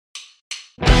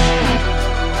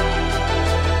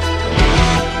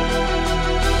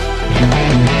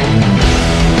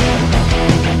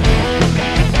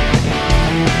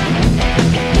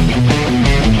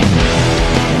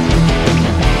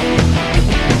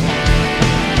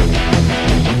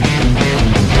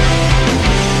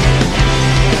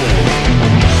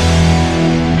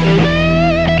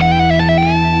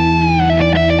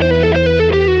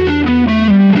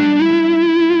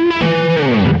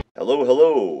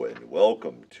and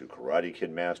welcome to Karate Kid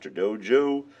Master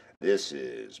Dojo. This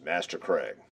is Master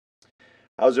Craig.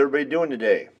 How's everybody doing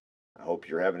today? I hope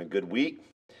you're having a good week.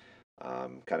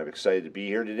 I'm kind of excited to be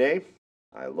here today.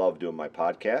 I love doing my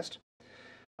podcast.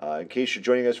 In case you're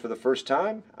joining us for the first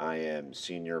time, I am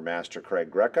Senior Master Craig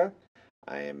Greca.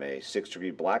 I am a 6th degree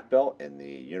black belt in the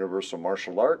Universal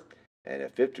Martial Art and a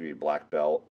 5th degree black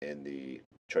belt in the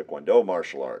Taekwondo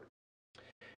martial art.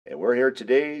 And we're here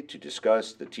today to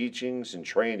discuss the teachings and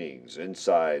trainings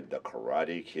inside the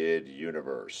Karate Kid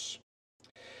universe.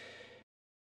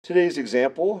 Today's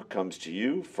example comes to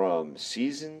you from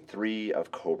Season 3 of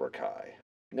Cobra Kai.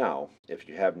 Now, if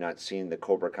you have not seen the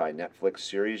Cobra Kai Netflix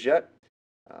series yet,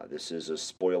 this is a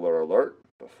spoiler alert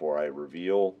before I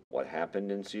reveal what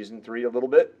happened in Season 3 a little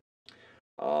bit.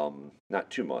 Not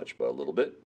too much, but a little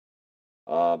bit.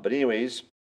 But anyways,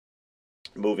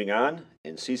 moving on,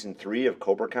 in Season 3 of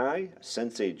Cobra Kai,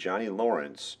 Sensei Johnny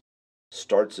Lawrence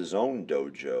starts his own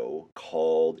dojo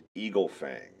called Eagle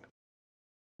Fang.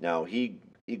 Now, he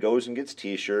goes and gets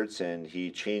t-shirts and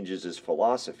he changes his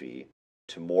philosophy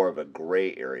to more of a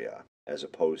gray area as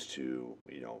opposed to,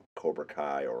 Cobra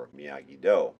Kai or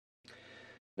Miyagi-Do.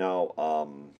 Now,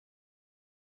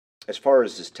 as far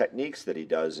as his techniques that he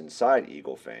does inside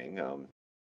Eagle Fang,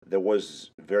 there was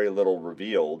very little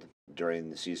revealed during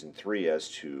the Season 3 as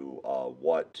to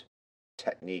what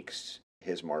techniques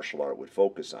his martial art would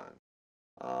focus on.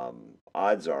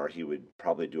 Odds are he would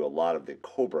probably do a lot of the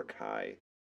Cobra Kai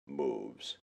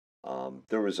moves.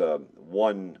 There was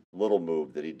one little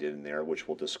move that he did in there, which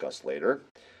we'll discuss later.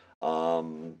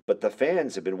 But the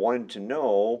fans have been wanting to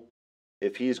know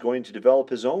if he's going to develop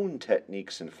his own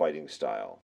techniques and fighting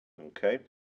style. Okay?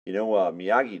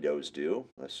 Miyagi-Do's do.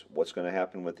 That's what's going to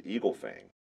happen with Eagle Fang.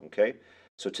 Okay?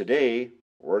 So today,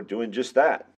 we're doing just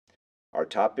that. Our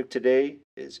topic today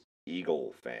is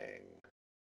Eagle Fang.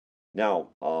 Now,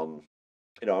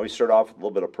 we start off with a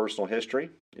little bit of personal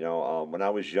history. When I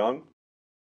was young,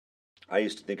 I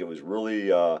used to think it was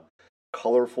really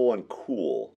colorful and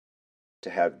cool to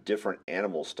have different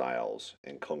animal styles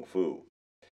in Kung Fu.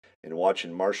 And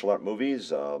watching martial art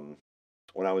movies,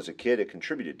 when I was a kid, it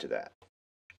contributed to that.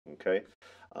 Okay?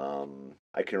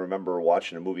 I can remember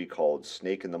watching a movie called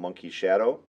Snake and the Monkey's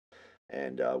Shadow,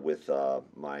 and with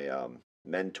my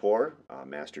mentor,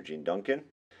 Master Gene Duncan,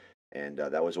 and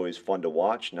that was always fun to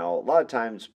watch. Now, a lot of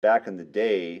times back in the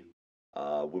day,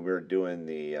 when we were doing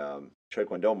the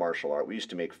Taekwondo martial art, we used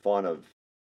to make fun of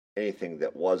anything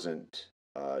that wasn't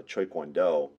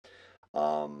Taekwondo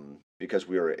because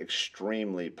we were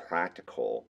extremely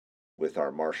practical with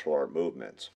our martial art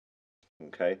movements.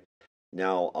 Okay?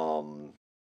 Now,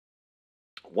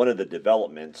 one of the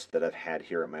developments that I've had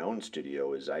here at my own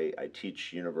studio is I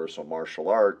teach Universal Martial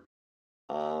Art,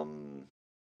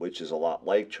 which is a lot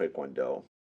like Taekwondo,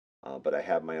 but I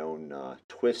have my own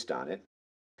twist on it,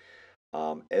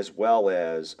 as well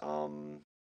as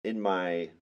in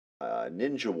my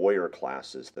Ninja Warrior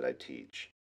classes that I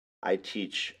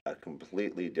teach a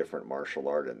completely different martial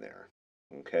art in there.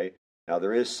 Okay? Now,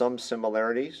 there is some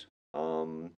similarities,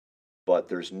 but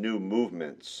there's new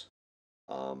movements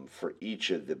for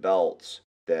each of the belts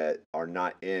that are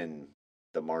not in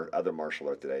the other martial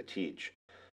art that I teach.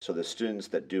 So the students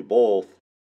that do both,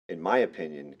 in my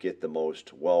opinion, get the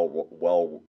most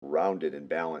well-rounded and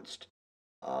balanced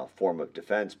form of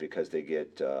defense because they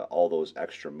get all those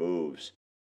extra moves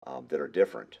that are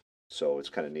different. So it's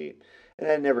kind of neat. And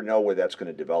I never know where that's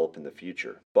going to develop in the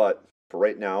future. But for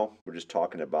right now, we're just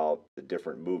talking about the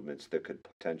different movements that could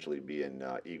potentially be in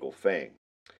Eagle Fang.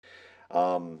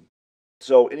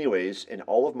 So anyways, in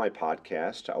all of my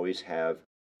podcasts, I always have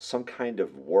some kind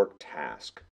of work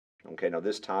task. Okay, now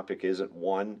this topic isn't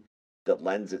one that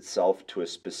lends itself to a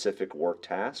specific work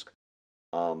task.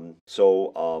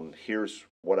 So here's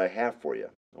what I have for you.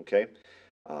 Okay,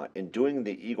 in doing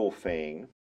the Eagle Fang,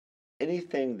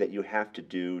 anything that you have to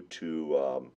do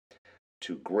to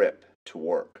grip to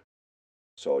work.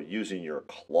 So using your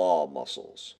claw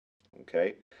muscles.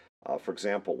 Okay. For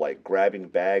example, like grabbing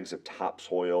bags of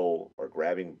topsoil or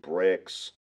grabbing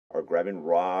bricks or grabbing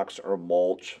rocks or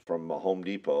mulch from Home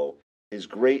Depot is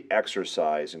great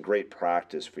exercise and great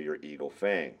practice for your Eagle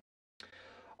Fang.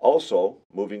 Also,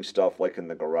 moving stuff like in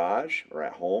the garage or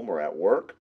at home or at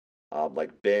work,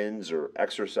 like bins or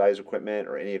exercise equipment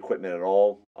or any equipment at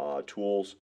all,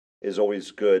 tools, is always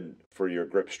good for your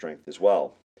grip strength as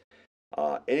well.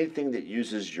 Anything that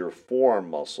uses your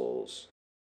forearm muscles,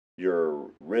 your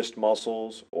wrist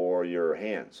muscles, or your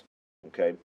hands,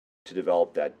 okay, to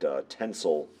develop that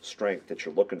tensile strength that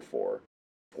you're looking for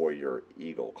your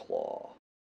eagle claw.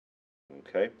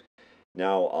 Okay,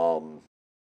 now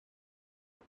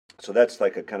So that's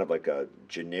like a kind of like a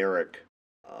generic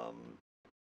um,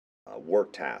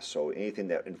 work task. So anything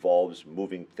that involves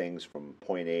moving things from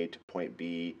point A to point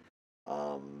B,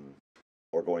 um,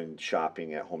 or going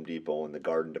shopping at Home Depot in the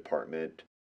garden department,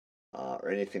 or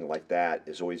anything like that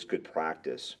is always good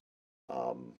practice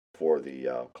for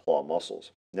the claw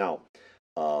muscles. Now,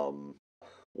 um,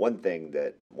 one thing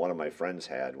that one of my friends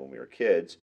had when we were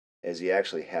kids is he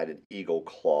actually had an eagle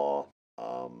claw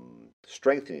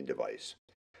strengthening device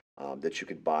that you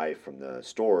could buy from the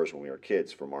stores when we were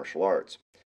kids for martial arts.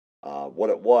 What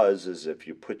it was is if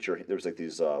you put there's like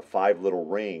these five little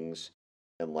rings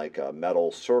in like a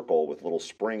metal circle with little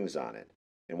springs on it.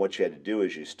 And what you had to do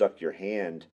is you stuck your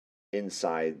hand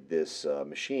inside this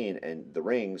machine and the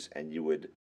rings, and you would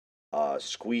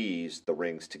squeeze the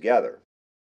rings together.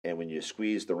 And when you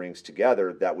squeeze the rings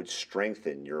together, that would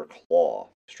strengthen your claw,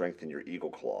 strengthen your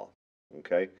eagle claw.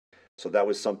 Okay? So that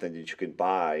was something that you could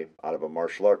buy out of a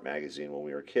martial art magazine when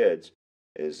we were kids,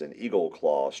 is an eagle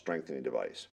claw strengthening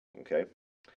device. Okay?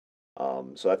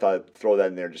 So I thought I'd throw that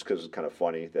in there just because it's kind of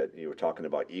funny that you were talking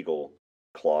about eagle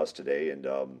claws today, and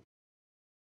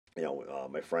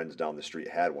my friends down the street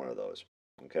had one of those.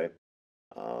 Okay.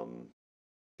 Um,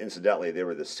 Incidentally, they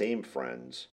were the same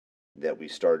friends that we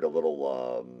started a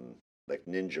little like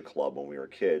ninja club when we were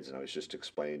kids, and I was just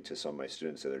explaining to some of my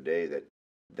students the other day that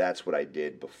that's what I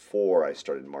did before I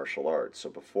started martial arts. So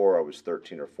before I was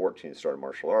 13 or 14 and started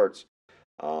martial arts,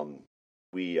 um,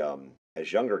 we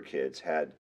as younger kids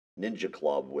had ninja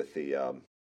club with the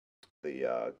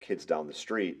kids down the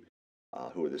street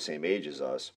who were the same age as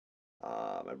us,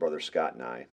 my brother Scott and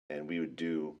I, and we would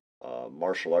do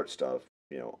martial arts stuff,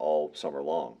 all summer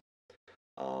long.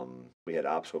 We had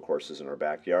obstacle courses in our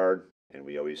backyard, and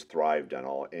we always thrived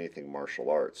on anything martial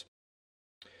arts.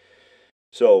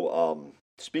 So,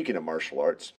 speaking of martial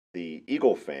arts, the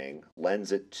Eagle Fang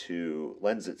lends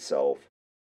itself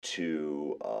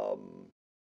to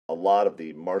a lot of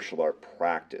the martial art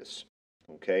practice.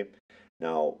 Okay,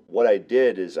 now what I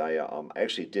did is I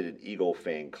actually did an Eagle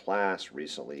Fang class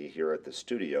recently here at the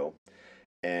studio,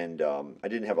 and I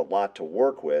didn't have a lot to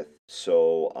work with,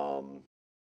 so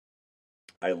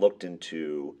I looked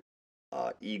into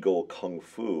Eagle Kung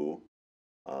Fu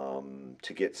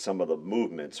to get some of the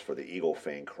movements for the Eagle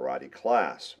Fang karate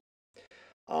class.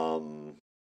 Um,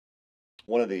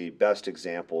 One of the best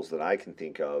examples that I can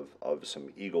think of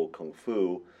some Eagle Kung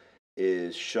Fu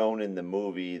is shown in the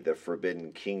movie The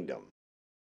Forbidden Kingdom.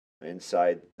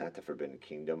 Inside, not The Forbidden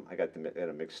Kingdom, I got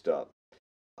them mixed up.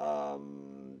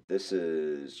 This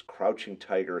is Crouching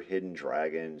Tiger, Hidden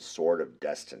Dragon, Sword of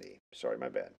Destiny. Sorry, my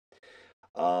bad.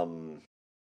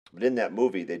 But in that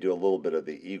movie, they do a little bit of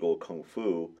the Eagle Kung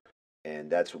Fu, and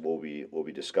that's what we'll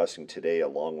be discussing today,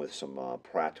 along with some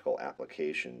practical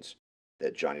applications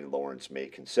that Johnny Lawrence may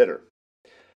consider.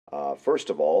 First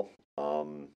of all,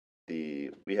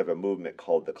 we have a movement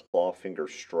called the claw finger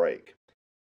strike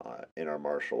in our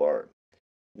martial art.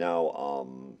 Now,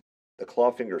 the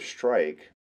claw finger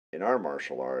strike in our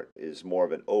martial art is more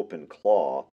of an open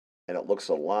claw, and it looks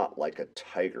a lot like a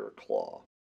tiger claw.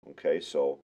 Okay,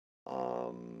 so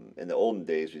in the olden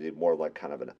days, we did more like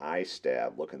kind of an eye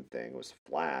stab looking thing. It was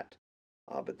flat,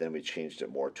 but then we changed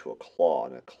it more to a claw,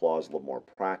 and a claw is a little more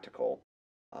practical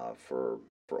for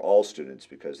all students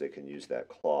because they can use that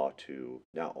claw to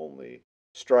not only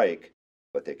strike,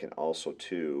 but they can also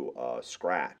to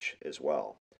scratch as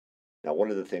well. Now,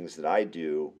 one of the things that I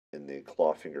do in the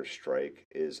claw finger strike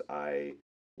is I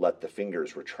let the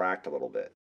fingers retract a little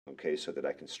bit, okay, so that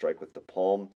I can strike with the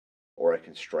palm or I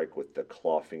can strike with the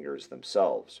claw fingers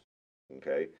themselves,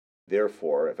 okay?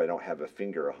 Therefore, if I don't have a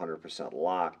finger 100%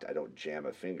 locked, I don't jam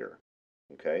a finger,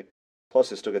 okay?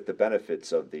 Plus, I still get the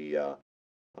benefits of the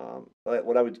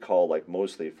what I would call like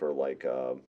mostly for like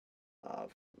uh,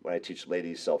 when I teach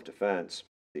ladies self-defense,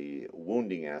 the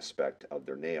wounding aspect of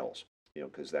their nails,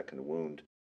 because that can wound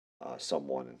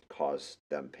someone and cause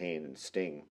them pain and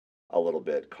sting a little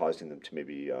bit, causing them to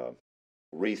maybe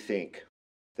rethink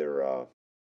their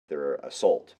their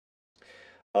assault.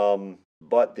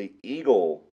 But the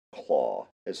eagle claw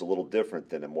is a little different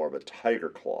than a more of a tiger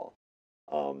claw.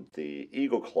 The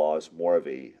eagle claw is more of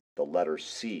the letter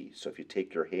C. So if you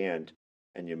take your hand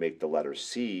and you make the letter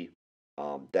C,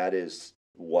 that is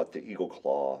what the eagle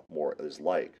claw more is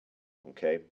like.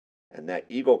 Okay, and that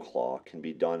eagle claw can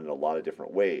be done in a lot of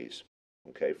different ways.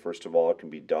 Okay, first of all, it can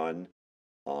be done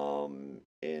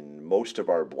in most of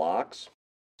our blocks.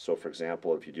 So, for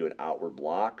example, if you do an outward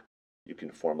block, you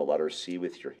can form a letter C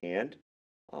with your hand,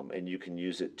 and you can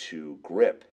use it to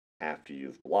grip after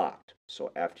you've blocked.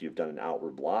 So, after you've done an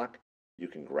outward block, you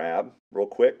can grab real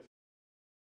quick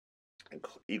and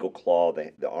eagle claw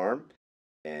the arm,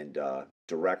 and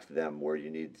direct them where you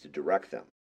need to direct them.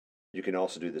 You can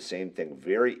also do the same thing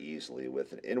very easily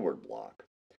with an inward block.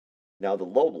 Now, the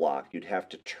low block, you'd have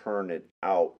to turn it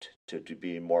out to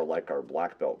be more like our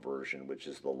black belt version, which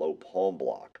is the low palm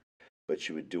block, but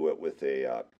you would do it with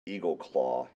a eagle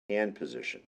claw hand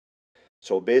position.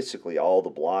 So basically, all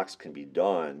the blocks can be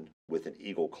done with an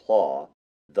eagle claw,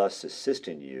 thus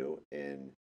assisting you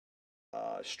in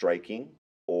striking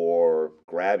or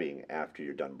grabbing after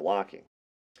you're done blocking.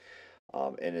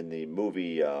 And in the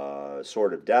movie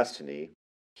Sword of Destiny,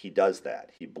 he does that.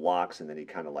 He blocks and then he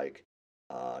kind of like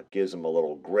gives him a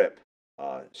little grip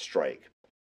strike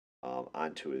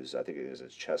onto his, I think it is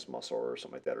his chest muscle or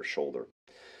something like that, or shoulder.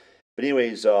 But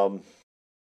anyways, the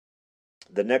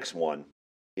next one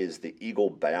is the eagle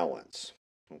balance.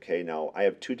 Okay, now I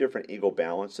have two different eagle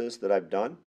balances that I've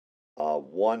done.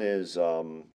 One is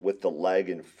with the leg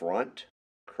in front,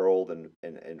 curled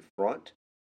in front.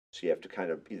 So you have to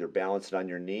kind of either balance it on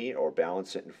your knee or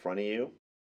balance it in front of you,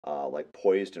 like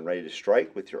poised and ready to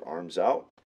strike with your arms out.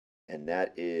 And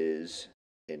that is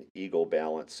an eagle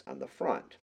balance on the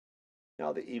front.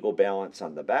 Now, the eagle balance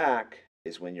on the back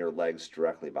is when your leg's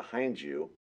directly behind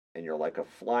you and you're like a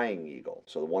flying eagle.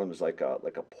 So the one is like a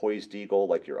poised eagle,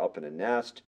 like you're up in a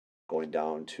nest, going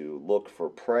down to look for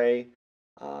prey.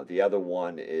 The other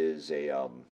one is a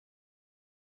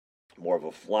more of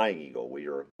a flying eagle,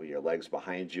 where your legs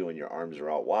behind you and your arms are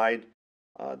out wide,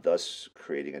 thus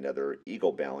creating another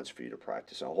eagle balance for you to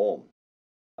practice at home.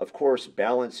 Of course,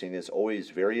 balancing is always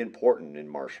very important in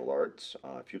martial arts.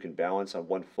 If you can balance on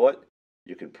one foot,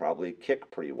 you can probably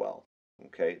kick pretty well.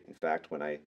 Okay. In fact, when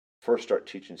I first start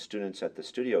teaching students at the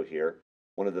studio here,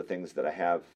 one of the things that I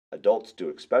have adults do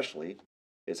especially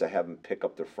is I have them pick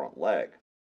up their front leg.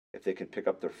 If they can pick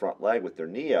up their front leg with their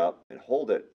knee up and hold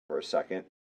it for a second,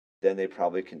 then they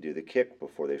probably can do the kick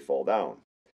before they fall down.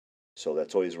 So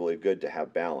that's always really good to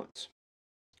have balance.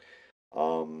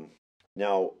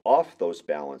 Now, off those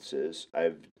balances,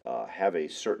 I have a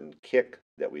certain kick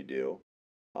that we do.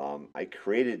 I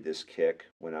created this kick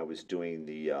when I was doing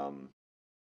the,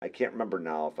 I can't remember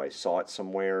now if I saw it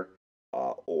somewhere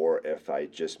or if I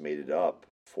just made it up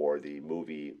for the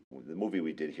movie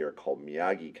we did here called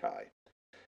Miyagi-Kai.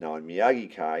 Now, in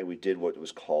Miyagi-Kai, we did what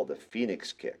was called the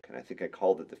Phoenix Kick, and I think I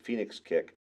called it the Phoenix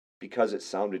Kick because it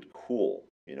sounded cool,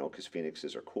 because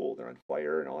phoenixes are cool. They're on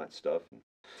fire and all that stuff. And,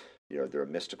 they're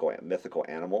a mythical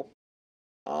animal.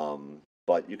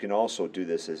 But you can also do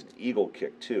this as an eagle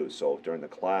kick too. So during the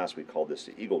class, we call this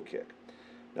the eagle kick.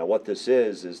 Now, what this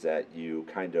is that you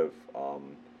kind of,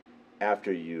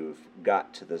 after you've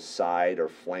got to the side or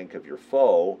flank of your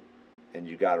foe, and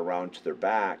you got around to their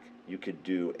back, you could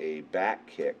do a back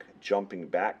kick, jumping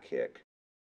back kick.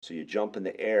 So you jump in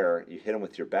the air, you hit them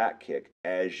with your back kick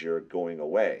as you're going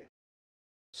away.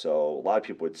 So a lot of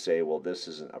people would say, well, this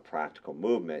isn't a practical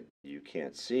movement. You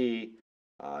can't see,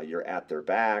 you're at their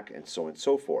back, and so on and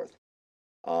so forth.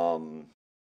 But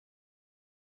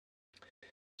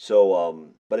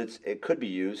it could be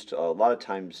used a lot of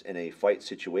times in a fight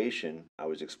situation. I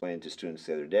was explaining to students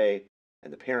the other day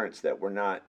and the parents that we're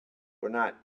not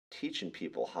teaching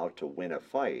people how to win a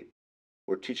fight.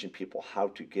 We're teaching people how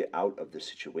to get out of the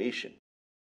situation.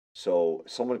 So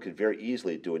someone could very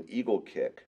easily do an eagle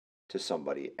kick to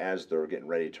somebody as they're getting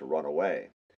ready to run away.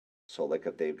 So like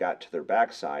if they've got to their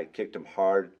backside, kicked them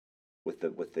hard with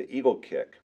the eagle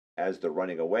kick as they're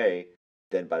running away,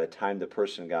 then by the time the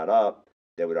person got up,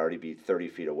 they would already be 30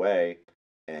 feet away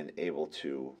and able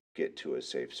to get to a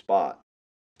safe spot.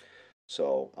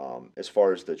 So as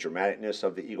far as the dramaticness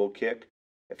of the eagle kick,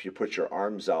 if you put your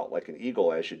arms out like an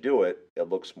eagle as you do it, it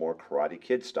looks more Karate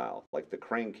Kid style, like the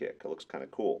crane kick. It looks kind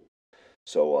of cool.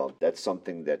 So that's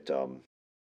something that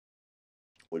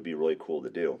would be really cool to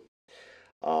do.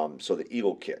 So the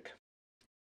eagle kick.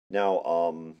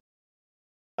 Now,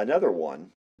 another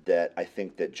one that I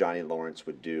think that Johnny Lawrence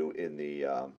would do in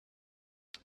the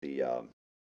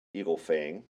eagle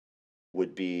fang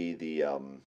would be the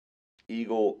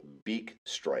eagle beak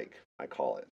strike, I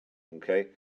call it. Okay.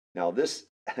 Now this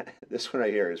this one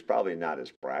right here is probably not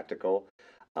as practical,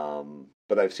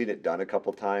 but I've seen it done a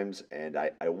couple times, and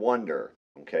I wonder.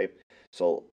 Okay,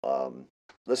 so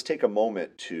let's take a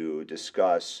moment to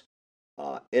discuss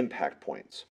impact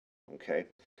points. Okay,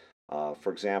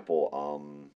 for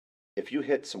example, if you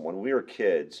hit someone, when we were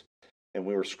kids and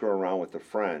we were screwing around with the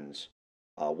friends,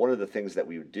 one of the things that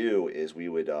we would do is we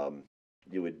would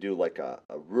you would do like a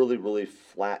really, really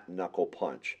flat knuckle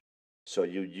punch. So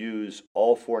you use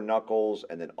all four knuckles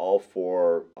and then all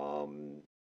four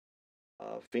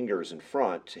fingers in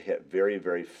front to hit very,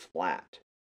 very flat.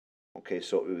 Okay,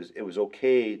 so it was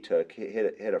okay to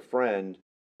hit a friend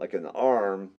like in the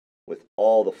arm, with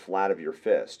all the flat of your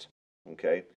fist.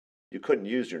 Okay, you couldn't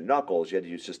use your knuckles; you had to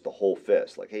use just the whole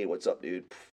fist. Like, hey, what's up,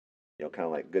 dude? Kind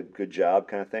of like good job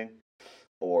kind of thing,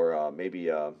 or maybe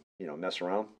mess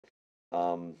around.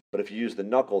 But if you use the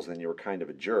knuckles, then you were kind of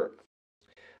a jerk.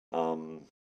 Um,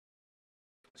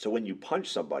 so when you punch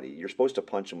somebody, you're supposed to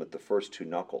punch them with the first two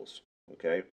knuckles.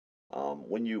 Okay,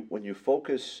 when you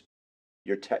focus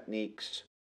your techniques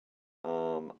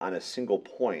on a single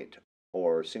point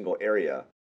or single area,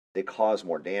 they cause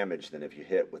more damage than if you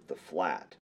hit with the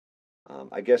flat.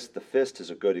 I guess the fist is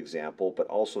a good example, but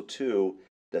also too,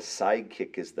 the side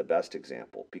kick is the best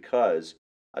example because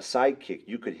a side kick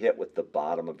you could hit with the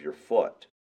bottom of your foot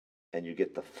and you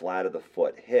get the flat of the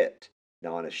foot hit.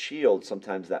 Now on a shield,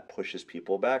 sometimes that pushes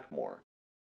people back more.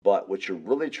 But what you're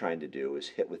really trying to do is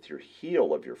hit with your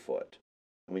heel of your foot.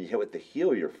 And when you hit with the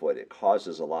heel of your foot, it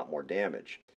causes a lot more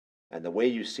damage. And the way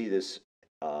you see this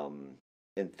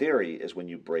in theory is when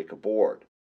you break a board.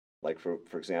 Like for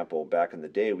example, back in the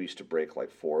day, we used to break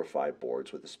like 4 or 5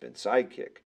 boards with a spin side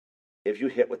kick. If you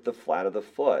hit with the flat of the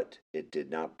foot, it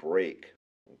did not break.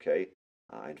 Okay.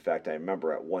 In fact, I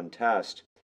remember at one test,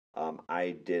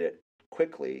 I did it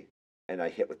quickly, and I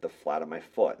hit with the flat of my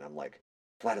foot, and I'm like,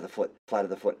 flat of the foot, flat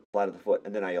of the foot, flat of the foot,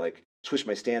 and then I like switched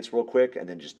my stance real quick, and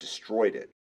then just destroyed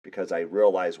it because I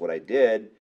realized what I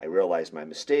did. I realized my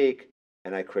mistake,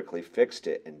 and I quickly fixed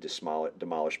it and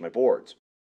demolished my boards.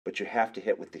 But you have to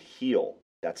hit with the heel.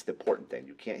 That's the important thing.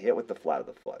 You can't hit with the flat of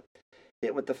the foot.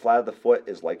 Hit with the flat of the foot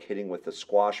is like hitting with a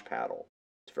squash paddle.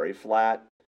 It's very flat,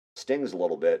 stings a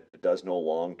little bit, but does no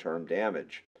long-term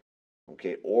damage.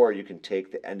 Okay, or you can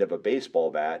take the end of a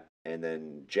baseball bat and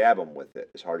then jab them with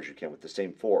it as hard as you can with the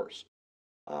same force.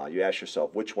 You ask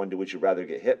yourself, which one would you rather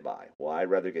get hit by? Well, I'd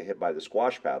rather get hit by the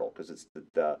squash paddle because it's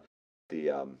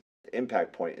the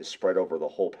impact point is spread over the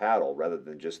whole paddle rather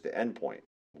than just the end point.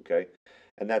 Okay,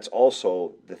 and that's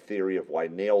also the theory of why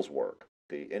nails work.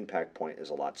 The impact point is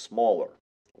a lot smaller.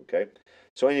 Okay,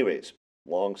 so anyways,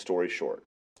 long story short,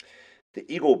 the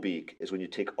eagle beak is when you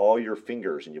take all your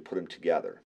fingers and you put them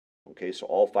together. Okay, so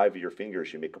all 5 of your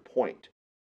fingers, you make a point.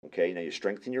 Okay, now you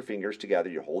strengthen your fingers together,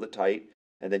 you hold it tight,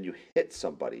 and then you hit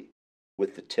somebody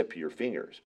with the tip of your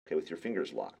fingers. Okay, with your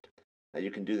fingers locked. Now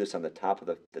you can do this on the top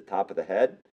of the top of the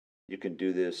head. You can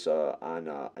do this on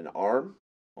an arm.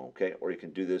 Okay, or you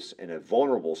can do this in a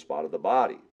vulnerable spot of the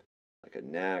body, like a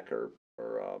neck or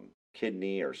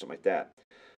kidney or something like that.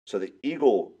 So the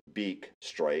eagle beak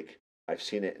strike, I've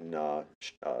seen it in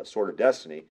Sword of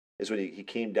Destiny, is when he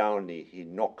came down and he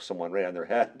knocked someone right on their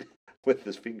head with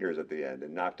his fingers at the end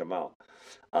and knocked them out.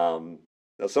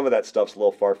 Now some of that stuff's a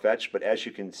little far-fetched, but as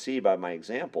you can see by my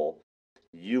example,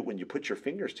 when you put your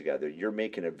fingers together, you're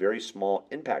making a very small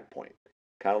impact point,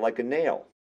 kind of like a nail.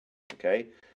 Okay,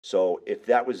 so if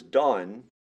that was done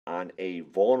on a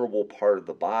vulnerable part of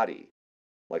the body,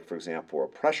 like for example a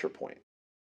pressure point,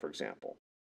 for example,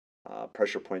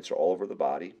 pressure points are all over the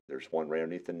body. There's one right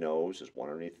underneath the nose. There's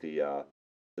one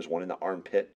in the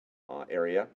armpit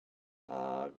area.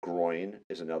 Groin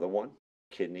is another one.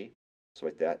 Kidney, so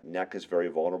like that. Neck is very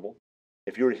vulnerable.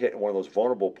 If you were to hit one of those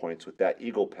vulnerable points with that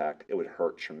eagle peck, it would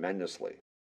hurt tremendously.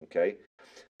 Okay,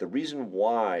 the reason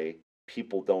why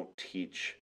people don't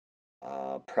teach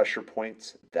pressure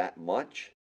points that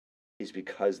much is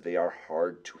because they are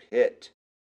hard to hit.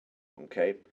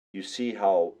 Okay, you see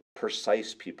how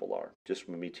precise people are. Just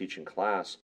from me teaching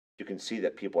class, you can see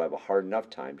that people have a hard enough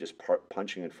time just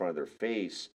punching in front of their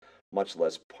face, much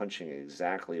less punching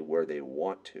exactly where they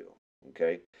want to.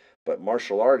 Okay, but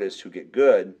martial artists who get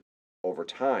good over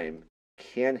time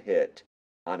can hit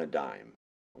on a dime.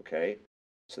 Okay,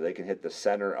 so they can hit the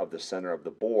center of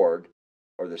the board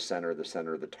or the center of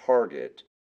the target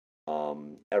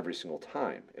every single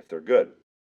time if they're good.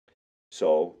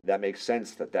 So that makes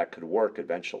sense that could work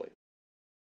eventually.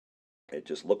 It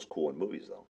just looks cool in movies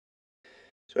though.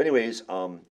 So, anyways,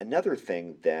 another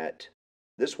thing that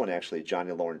this one actually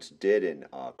Johnny Lawrence did in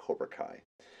Cobra Kai.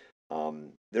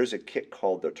 There's a kick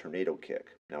called the tornado kick.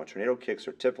 Now, tornado kicks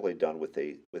are typically done with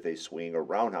a swing or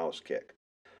roundhouse kick.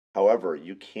 However,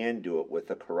 you can do it with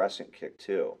a crescent kick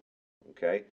too.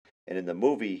 Okay, and in the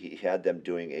movie he had them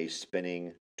doing a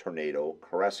spinning tornado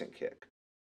crescent kick.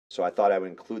 So I thought I would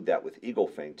include that with Eagle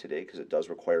Fang today because it does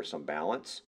require some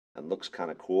balance and looks kind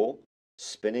of cool.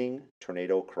 Spinning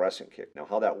tornado crescent kick. Now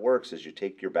how that works is you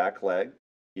take your back leg,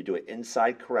 you do an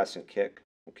inside crescent kick,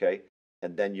 okay,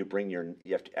 and then you bring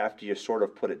after you sort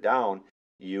of put it down,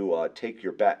 you take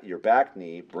your back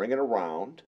knee, bring it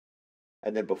around,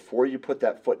 and then before you put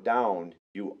that foot down,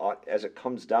 as it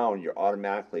comes down, you're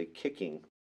automatically kicking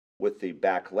with the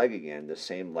back leg again, the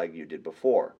same leg you did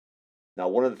before. Now,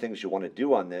 one of the things you want to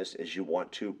do on this is you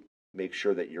want to make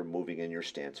sure that you're moving in your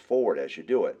stance forward as you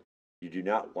do it. You do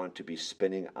not want to be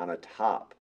spinning on a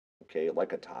top, okay,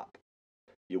 like a top.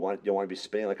 You don't want to be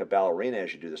spinning like a ballerina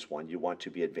as you do this one. You want to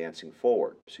be advancing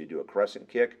forward. So you do a crescent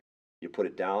kick, you put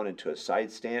it down into a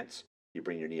side stance, you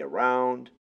bring your knee around,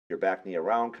 your back knee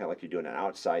around, kind of like you're doing an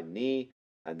outside knee,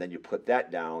 and then you put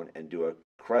that down and do a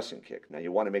crescent kick. Now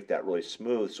you want to make that really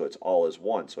smooth so it's all as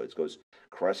one. So it goes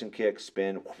crescent kick,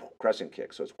 spin, crescent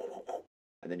kick. So it's,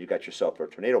 and then you got yourself a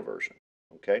tornado version,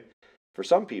 okay? For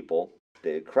some people,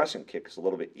 the crescent kick is a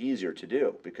little bit easier to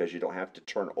do because you don't have to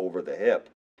turn over the hip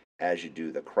as you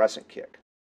do the crescent kick.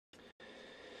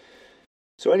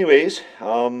 So anyways,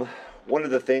 one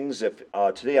of the things, if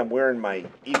today I'm wearing my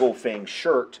Eagle Fang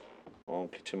shirt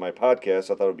to my podcast,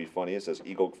 I thought it would be funny. It says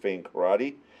Eagle Fang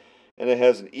Karate, and it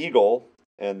has an eagle,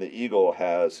 and the eagle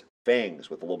has fangs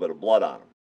with a little bit of blood on them.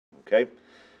 Okay,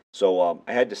 so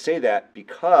I had to say that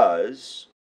because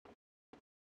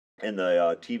in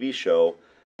the TV show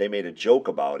they made a joke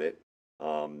about it,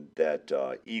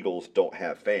 that eagles don't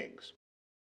have fangs.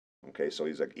 Okay, so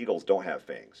he's like, eagles don't have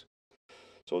fangs.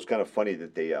 So it's kind of funny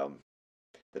that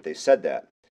they said that.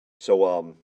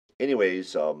 So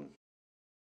anyways,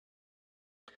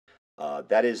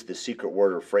 that is the secret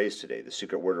word or phrase today. The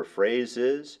secret word or phrase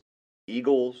is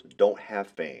eagles don't have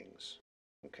fangs.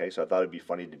 Okay, so I thought it'd be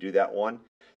funny to do that one,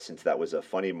 since that was a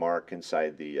funny mark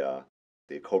inside the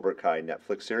Cobra Kai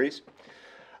Netflix series.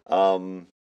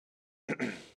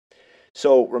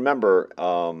 So remember,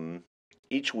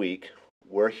 each week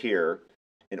we're here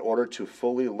in order to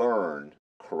fully learn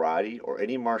karate or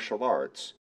any martial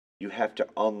arts. You have to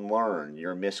unlearn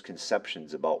your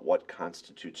misconceptions about what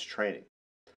constitutes training.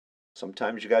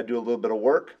 Sometimes you got to do a little bit of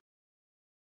work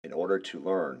in order to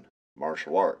learn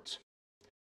martial arts.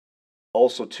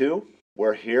 Also, too,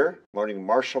 we're here learning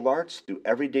martial arts through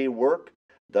everyday work,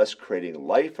 thus creating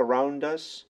life around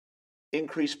us,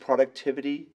 increased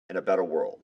productivity, and a better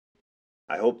world.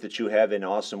 I hope that you have an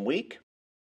awesome week.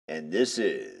 And this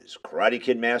is Karate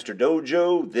Kid Master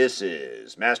Dojo. This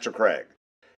is Master Craig.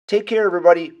 Take care,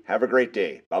 everybody. Have a great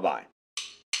day. Bye-bye.